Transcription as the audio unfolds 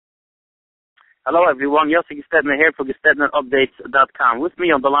Hello everyone, Yossi Gestetner here for GestetnerUpdates.com. With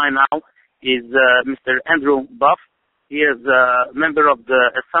me on the line now is Mr. Andrew Boff. He is a member of the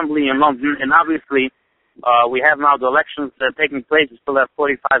Assembly in London, and obviously we have now the elections taking place. We still have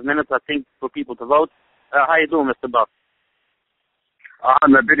 45 minutes, I think, for people to vote. How you doing, Mr. Boff?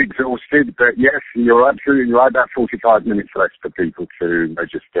 I'm a bit exhausted, but yes, you're absolutely right. About 45 minutes left for people to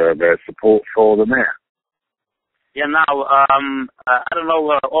register their support for the mayor. Yeah, now, I don't know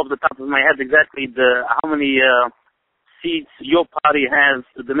off the top of my head exactly how many seats your party has,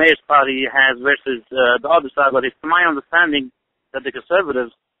 the mayor's party has versus the other side, but it's to my understanding that the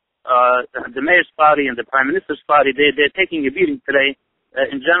Conservatives, the mayor's party and the Prime Minister's party, they're taking a beating today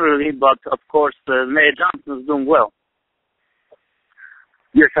in generally, but of course Mayor Johnson is doing well.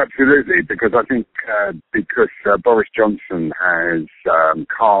 Yes, absolutely, because I think Boris Johnson has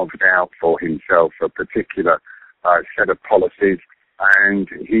carved out for himself a particular set of policies, and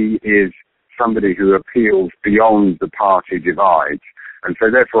he is somebody who appeals beyond the party divides. And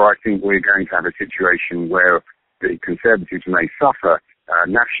so therefore I think we're going to have a situation where the Conservatives may suffer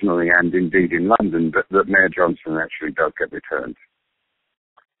nationally and indeed in London, but that Mayor Johnson actually does get returned.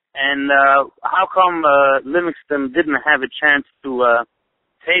 And how come Livingston didn't have a chance to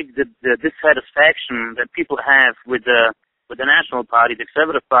take the dissatisfaction that people have with the National Party, the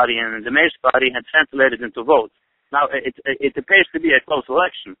Conservative Party, and the Mayor's Party, and translate it into votes? Now, it appears to be a close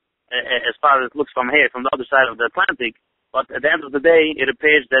election, as far as it looks from here, from the other side of the Atlantic. But at the end of the day, it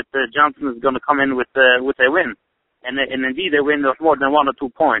appears that Johnson is going to come in with a win, and indeed a win of more than 1 or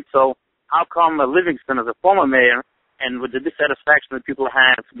 2 points. So how come Livingston, as a former mayor, and with the dissatisfaction that people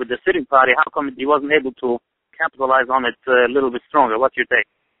have with the sitting party, how come he wasn't able to capitalize on it a little bit stronger? What's your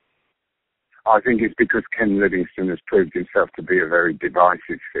take? I think it's because Ken Livingstone has proved himself to be a very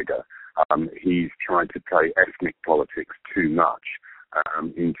divisive figure. He's tried to play ethnic politics too much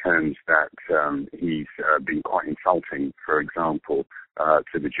in terms that he's been quite insulting, for example,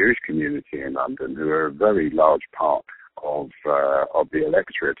 to the Jewish community in London, who are a very large part of the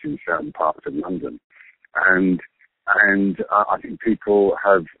electorate in certain parts of London. And I think people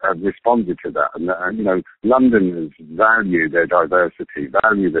have responded to that. And you know, Londoners value their diversity,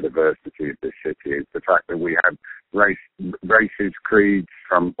 value the diversity of this city. It's the fact that we have races, creeds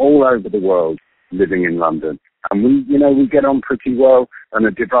from all over the world living in London. And we get on pretty well. And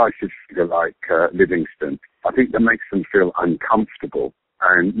a divisive figure like Livingston, I think that makes them feel uncomfortable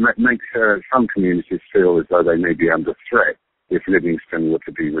and makes some communities feel as though they may be under threat if Livingston were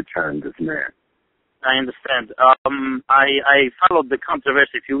to be returned as mayor. I understand. I followed the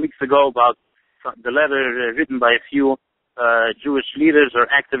controversy a few weeks ago about the letter written by a few Jewish leaders or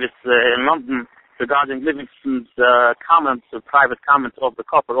activists in London regarding Livingston's comments, private comments of the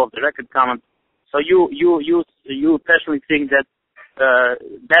cover of the record comments. So you personally think that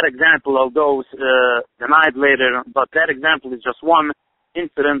that example, although denied later, but that example is just one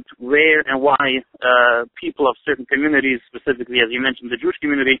incident where and why people of certain communities, specifically as you mentioned, the Jewish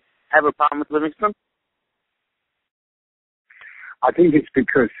community, have a problem with Livingston? I think it's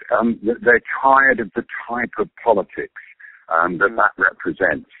because they're tired of the type of politics that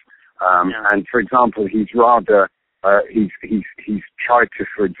represents. And for example, he's tried to,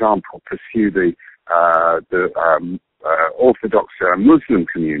 for example, pursue the Orthodox Muslim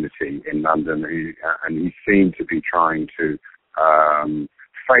community in London, and he seemed to be trying to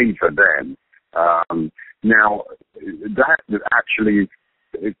favour them. Now, that actually,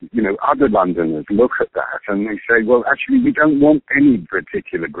 other Londoners look at that and they say, well, actually, we don't want any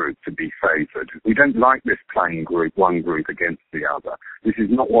particular group to be favoured. We don't like this playing one group against the other. This is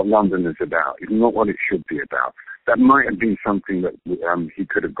not what London is about. It's not what it should be about. That might have been something that he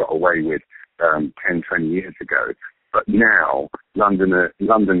could have got away with 10, 20 years ago. But now, London has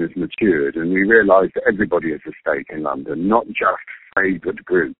matured, and we realise that everybody has a stake in London, not just favoured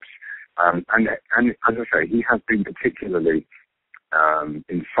groups. And as I say, he has been particularly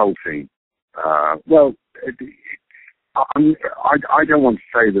insulting. I don't want to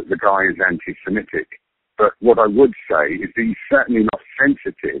say that the guy is anti-Semitic, but what I would say is that he's certainly not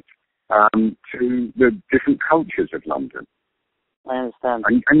sensitive to the different cultures of London. I understand.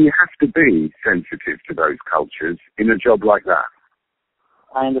 And you have to be sensitive to those cultures in a job like that.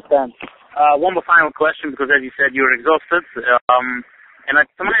 I understand. One more final question, because as you said, you're exhausted. And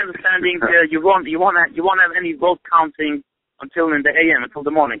to my understanding, you won't have any vote counting until in the AM, until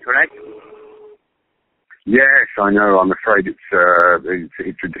the morning, correct? Yes, I know. I'm afraid it's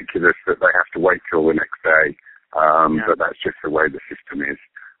ridiculous that they have to wait till the next day. But that's just the way the system is.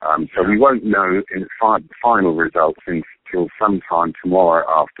 So we won't know in final results until sometime tomorrow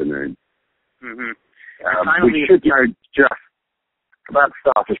afternoon. Mm-hmm. We should know just about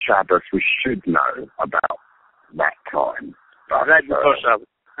start of Shabbos, we should know about that time. But, right before Shabbos.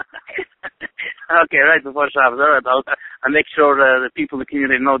 Okay, right before Shabbos. All right, I'll make sure the people in the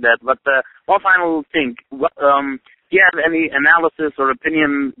community know that. But one final thing. Do you have any analysis or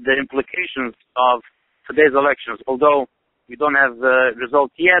opinion, the implications of today's elections? Although we don't have the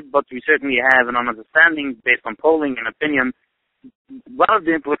results yet, but we certainly have an understanding based on polling and opinion. What are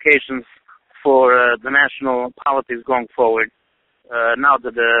the implications for the national politics going forward now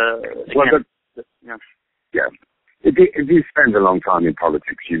that If you spend a long time in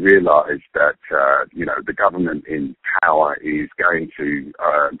politics, you realise that the government in power is going to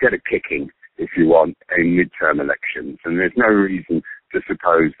get a kicking, if you want, in midterm elections, and there's no reason to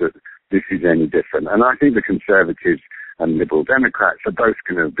suppose that this is any different. And I think the Conservatives and Liberal Democrats are both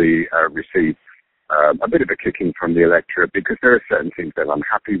going to be receive a bit of a kicking from the electorate because there are certain things they're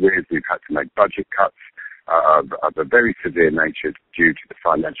unhappy with. We've had to make budget cuts of a very severe nature due to the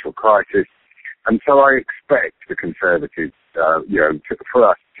financial crisis. And so I expect the Conservatives, for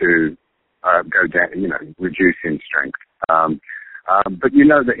us to go down, reduce in strength. But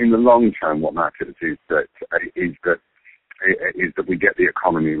that in the long term, what matters is that we get the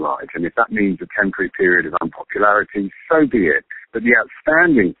economy right. And if that means a temporary period of unpopularity, so be it. But the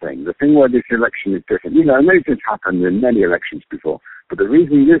outstanding thing, the thing where this election is different, and this has happened in many elections before, but the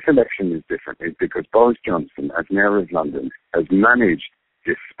reason this election is different is because Boris Johnson, as Mayor of London, has managed,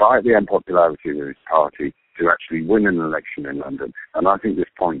 despite the unpopularity of his party, to actually win an election in London. And I think this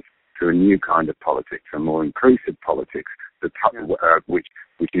points to a new kind of politics, a more inclusive politics, which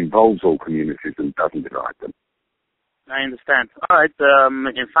involves all communities and doesn't divide them. I understand. All right.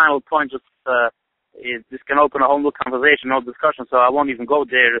 In final point, this can open a whole new conversation, no discussion, so I won't even go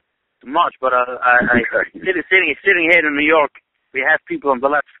there too much. But sitting here in New York, we have people on the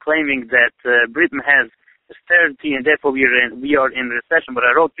left claiming that Britain has austerity and therefore we are in recession. But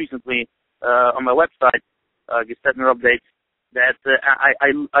I wrote recently on my website, Gestetner Updates, that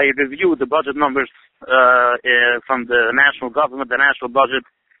I reviewed the budget numbers from the national government, the national budget.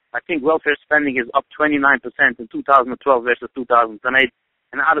 I think welfare spending is up 29% in 2012 versus 2008,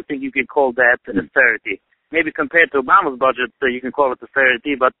 and I don't think you can call that austerity. Maybe compared to Obama's budget, you can call it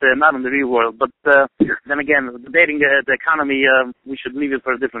austerity, but not in the real world. But then again, debating the economy, we should leave it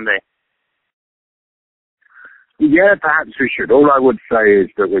for a different day. Yeah, perhaps we should. All I would say is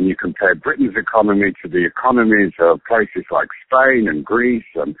that when you compare Britain's economy to the economies of places like Spain and Greece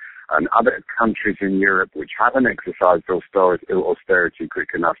and other countries in Europe which haven't exercised austerity quick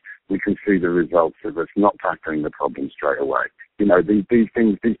enough, we can see the results of us not tackling the problem straight away.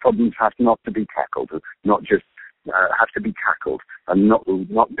 These problems have not to be tackled, not just have to be tackled, and not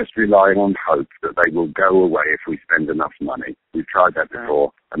just relying on hope that they will go away if we spend enough money. We've tried that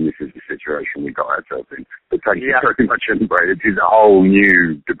before, and this is the situation we got ourselves in. But thank you very much, anyway. It is a whole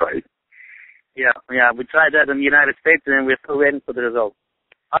new debate. Yeah, we tried that in the United States, and we're still waiting for the results.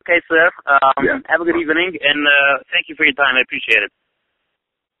 Okay, sir. Have a good evening, and thank you for your time. I appreciate it.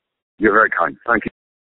 You're very kind. Thank you.